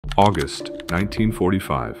August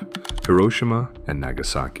 1945, Hiroshima and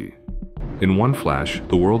Nagasaki. In one flash,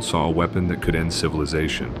 the world saw a weapon that could end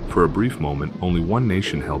civilization. For a brief moment, only one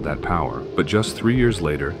nation held that power. But just 3 years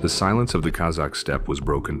later, the silence of the Kazakh steppe was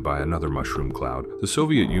broken by another mushroom cloud. The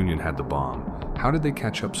Soviet Union had the bomb. How did they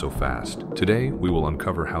catch up so fast? Today, we will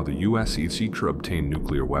uncover how the USSR obtained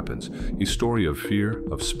nuclear weapons, a story of fear,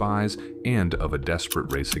 of spies, and of a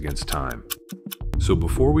desperate race against time. So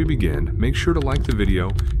before we begin, make sure to like the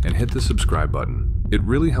video and hit the subscribe button. It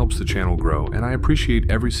really helps the channel grow, and I appreciate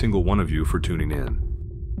every single one of you for tuning in.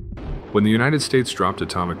 When the United States dropped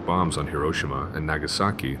atomic bombs on Hiroshima and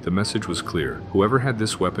Nagasaki, the message was clear. Whoever had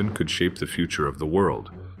this weapon could shape the future of the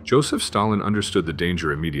world. Joseph Stalin understood the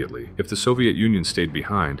danger immediately. If the Soviet Union stayed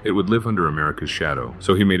behind, it would live under America's shadow.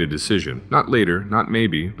 So he made a decision. Not later, not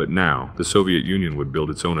maybe, but now. The Soviet Union would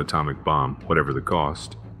build its own atomic bomb, whatever the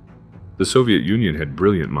cost. The Soviet Union had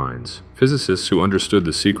brilliant minds, physicists who understood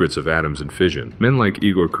the secrets of atoms and fission. Men like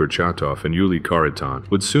Igor Kurchatov and Yuri Khariton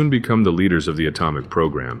would soon become the leaders of the atomic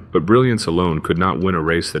program. But brilliance alone could not win a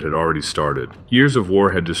race that had already started. Years of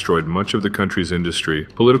war had destroyed much of the country's industry,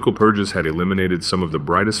 political purges had eliminated some of the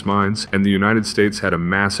brightest minds, and the United States had a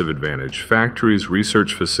massive advantage: factories,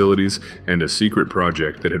 research facilities, and a secret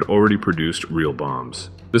project that had already produced real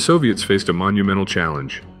bombs. The Soviets faced a monumental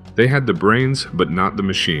challenge. They had the brains, but not the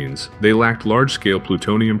machines. They lacked large-scale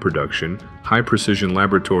plutonium production, high-precision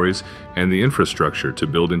laboratories, and the infrastructure to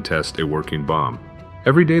build and test a working bomb.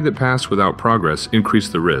 Every day that passed without progress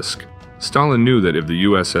increased the risk. Stalin knew that if the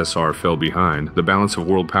USSR fell behind, the balance of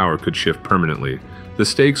world power could shift permanently. The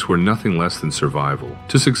stakes were nothing less than survival.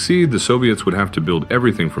 To succeed, the Soviets would have to build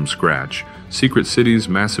everything from scratch: secret cities,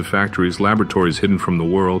 massive factories, laboratories hidden from the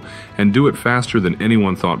world, and do it faster than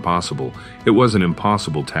anyone thought possible. It was an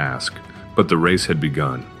impossible task, but the race had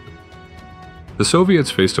begun. The Soviets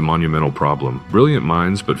faced a monumental problem: brilliant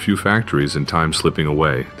minds, but few factories, and time slipping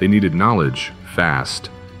away. They needed knowledge, fast.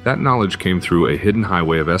 That knowledge came through a hidden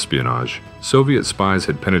highway of espionage. Soviet spies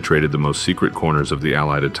had penetrated the most secret corners of the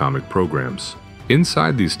Allied atomic programs.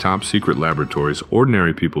 Inside these top-secret laboratories,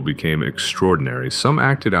 ordinary people became extraordinary. Some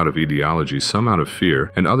acted out of ideology, some out of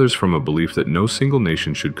fear, and others from a belief that no single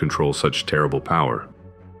nation should control such terrible power.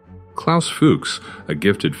 Klaus Fuchs, a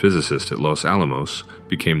gifted physicist at Los Alamos,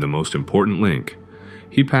 became the most important link.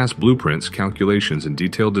 He passed blueprints, calculations, and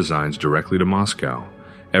detailed designs directly to Moscow.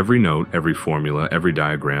 Every note, every formula, every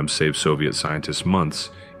diagram saved Soviet scientists months,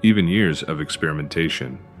 even years of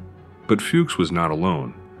experimentation. But Fuchs was not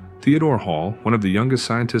alone. Theodore Hall, one of the youngest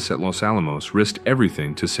scientists at Los Alamos, risked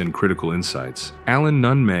everything to send critical insights. Alan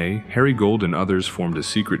Nunn May, Harry Gold, and others formed a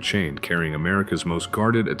secret chain carrying America's most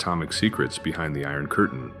guarded atomic secrets behind the Iron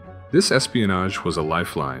Curtain. This espionage was a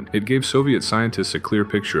lifeline. It gave Soviet scientists a clear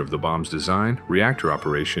picture of the bomb's design, reactor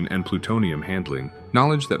operation, and plutonium handling,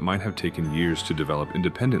 knowledge that might have taken years to develop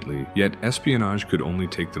independently, yet espionage could only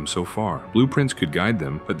take them so far. Blueprints could guide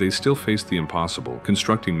them, but they still faced the impossible: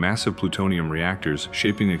 constructing massive plutonium reactors,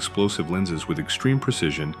 shaping explosive lenses with extreme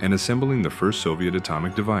precision, and assembling the first Soviet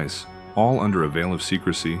atomic device, all under a veil of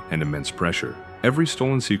secrecy and immense pressure. Every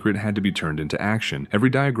stolen secret had to be turned into action, every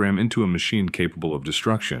diagram into a machine capable of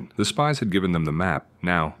destruction. The spies had given them the map.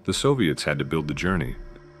 Now, the Soviets had to build the journey.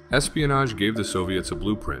 Espionage gave the Soviets a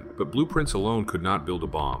blueprint, but blueprints alone could not build a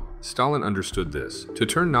bomb. Stalin understood this. To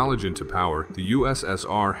turn knowledge into power, the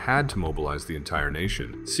USSR had to mobilize the entire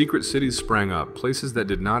nation. Secret cities sprang up, places that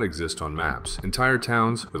did not exist on maps. Entire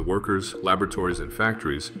towns, with workers, laboratories, and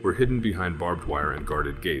factories, were hidden behind barbed wire and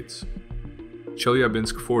guarded gates.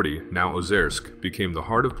 Chelyabinsk 40, now Ozersk, became the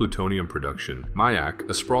heart of plutonium production. Mayak,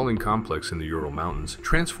 a sprawling complex in the Ural Mountains,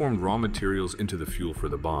 transformed raw materials into the fuel for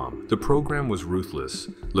the bomb. The program was ruthless.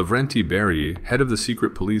 Lavrenti Beria, head of the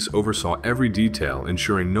secret police, oversaw every detail,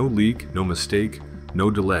 ensuring no leak, no mistake, no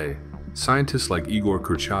delay. Scientists like Igor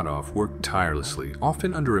Kurchatov worked tirelessly,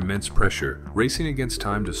 often under immense pressure, racing against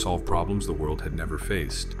time to solve problems the world had never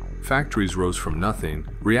faced. Factories rose from nothing,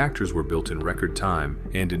 reactors were built in record time,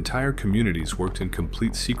 and entire communities worked in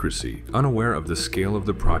complete secrecy, unaware of the scale of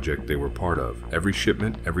the project they were part of. Every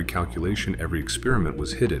shipment, every calculation, every experiment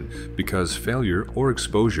was hidden, because failure or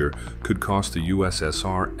exposure could cost the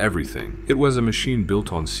USSR everything. It was a machine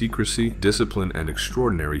built on secrecy, discipline, and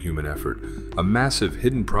extraordinary human effort, a massive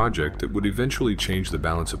hidden project that would eventually change the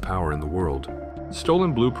balance of power in the world.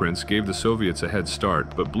 Stolen blueprints gave the Soviets a head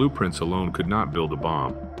start, but blueprints alone could not build a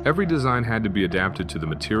bomb. Every design had to be adapted to the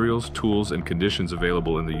materials, tools, and conditions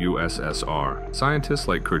available in the USSR. Scientists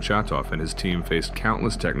like Kurchatov and his team faced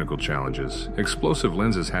countless technical challenges. Explosive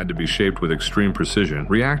lenses had to be shaped with extreme precision,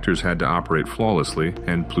 reactors had to operate flawlessly,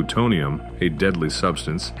 and plutonium, a deadly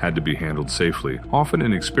substance, had to be handled safely, often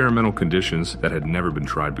in experimental conditions that had never been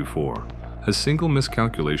tried before. A single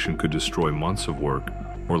miscalculation could destroy months of work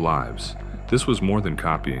or lives. This was more than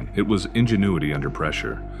copying, it was ingenuity under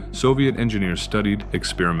pressure. Soviet engineers studied,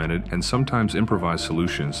 experimented, and sometimes improvised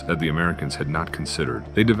solutions that the Americans had not considered.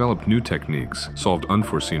 They developed new techniques, solved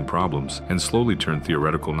unforeseen problems, and slowly turned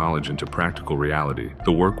theoretical knowledge into practical reality.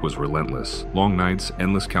 The work was relentless. Long nights,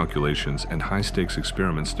 endless calculations, and high-stakes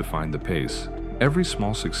experiments defined the pace. Every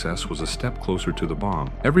small success was a step closer to the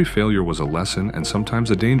bomb. Every failure was a lesson and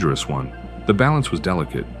sometimes a dangerous one. The balance was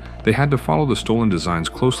delicate. They had to follow the stolen designs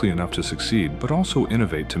closely enough to succeed, but also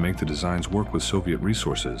innovate to make the designs work with Soviet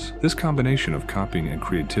resources. This combination of copying and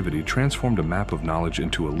creativity transformed a map of knowledge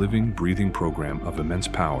into a living, breathing program of immense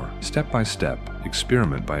power. Step by step,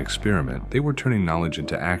 experiment by experiment, they were turning knowledge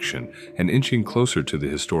into action and inching closer to the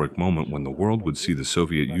historic moment when the world would see the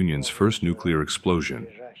Soviet Union's first nuclear explosion.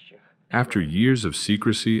 After years of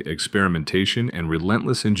secrecy, experimentation, and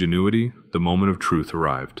relentless ingenuity, the moment of truth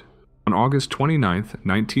arrived. On August 29,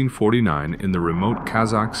 1949, in the remote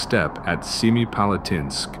Kazakh steppe at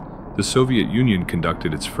Semipalatinsk, the Soviet Union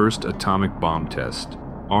conducted its first atomic bomb test,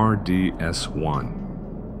 RDS-1.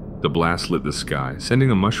 The blast lit the sky, sending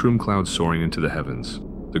a mushroom cloud soaring into the heavens.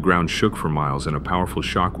 The ground shook for miles and a powerful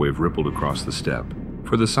shockwave rippled across the steppe.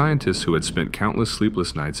 For the scientists who had spent countless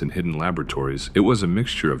sleepless nights in hidden laboratories, it was a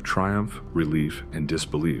mixture of triumph, relief, and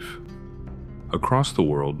disbelief. Across the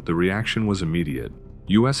world, the reaction was immediate.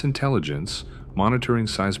 U.S. intelligence, monitoring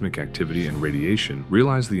seismic activity and radiation,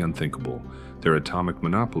 realized the unthinkable. Their atomic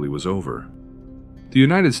monopoly was over. The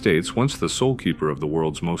United States, once the sole keeper of the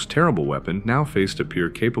world's most terrible weapon, now faced a peer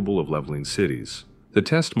capable of leveling cities. The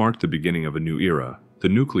test marked the beginning of a new era, the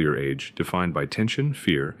nuclear age, defined by tension,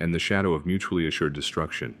 fear, and the shadow of mutually assured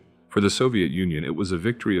destruction. For the Soviet Union, it was a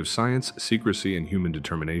victory of science, secrecy, and human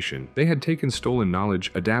determination. They had taken stolen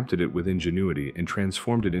knowledge, adapted it with ingenuity, and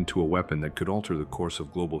transformed it into a weapon that could alter the course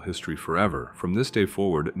of global history forever. From this day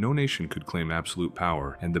forward, no nation could claim absolute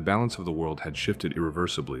power, and the balance of the world had shifted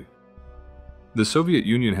irreversibly. The Soviet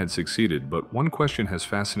Union had succeeded, but one question has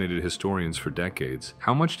fascinated historians for decades.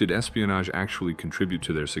 How much did espionage actually contribute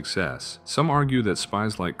to their success? Some argue that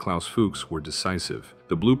spies like Klaus Fuchs were decisive.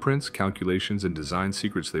 The blueprints, calculations, and design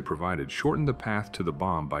secrets they provided shortened the path to the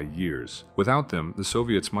bomb by years. Without them, the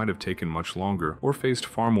Soviets might have taken much longer or faced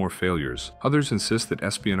far more failures. Others insist that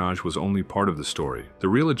espionage was only part of the story. The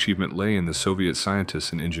real achievement lay in the Soviet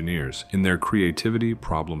scientists and engineers, in their creativity,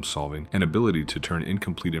 problem-solving, and ability to turn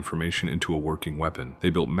incomplete information into a working weapon. They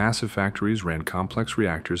built massive factories, ran complex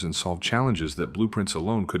reactors, and solved challenges that blueprints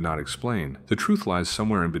alone could not explain. The truth lies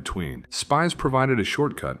somewhere in between. Spies provided a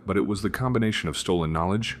shortcut, but it was the combination of stolen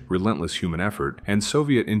knowledge, relentless human effort, and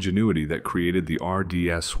Soviet ingenuity that created the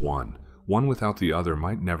RDS-1. One without the other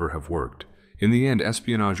might never have worked. In the end,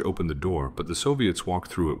 espionage opened the door, but the Soviets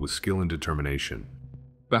walked through it with skill and determination.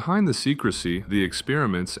 Behind the secrecy, the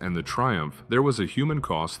experiments, and the triumph, there was a human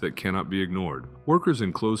cost that cannot be ignored. Workers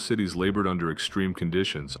in closed cities labored under extreme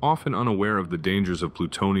conditions, often unaware of the dangers of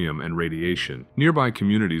plutonium and radiation. Nearby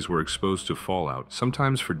communities were exposed to fallout,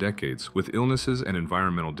 sometimes for decades, with illnesses and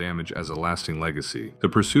environmental damage as a lasting legacy. The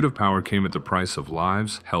pursuit of power came at the price of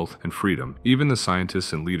lives, health, and freedom. Even the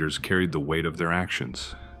scientists and leaders carried the weight of their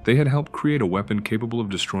actions. They had helped create a weapon capable of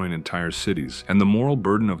destroying entire cities, and the moral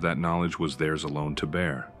burden of that knowledge was theirs alone to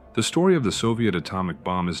bear. The story of the Soviet atomic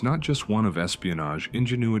bomb is not just one of espionage,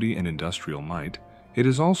 ingenuity, and industrial might. It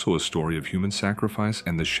is also a story of human sacrifice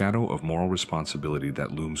and the shadow of moral responsibility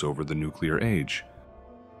that looms over the nuclear age.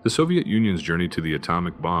 The Soviet Union's journey to the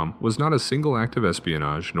atomic bomb was not a single act of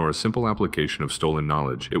espionage nor a simple application of stolen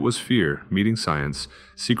knowledge. It was fear meeting science,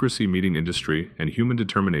 secrecy meeting industry, and human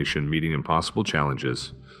determination meeting impossible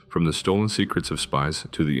challenges. From the stolen secrets of spies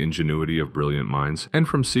to the ingenuity of brilliant minds, and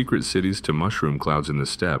from secret cities to mushroom clouds in the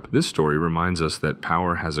steppe, this story reminds us that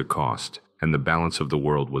power has a cost, and the balance of the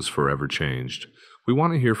world was forever changed. We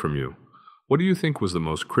want to hear from you. What do you think was the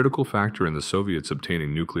most critical factor in the Soviets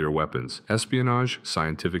obtaining nuclear weapons? Espionage,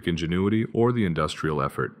 scientific ingenuity, or the industrial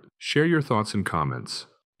effort? Share your thoughts and comments.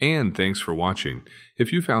 And thanks for watching.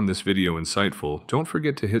 If you found this video insightful, don't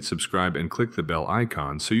forget to hit subscribe and click the bell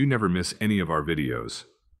icon so you never miss any of our videos.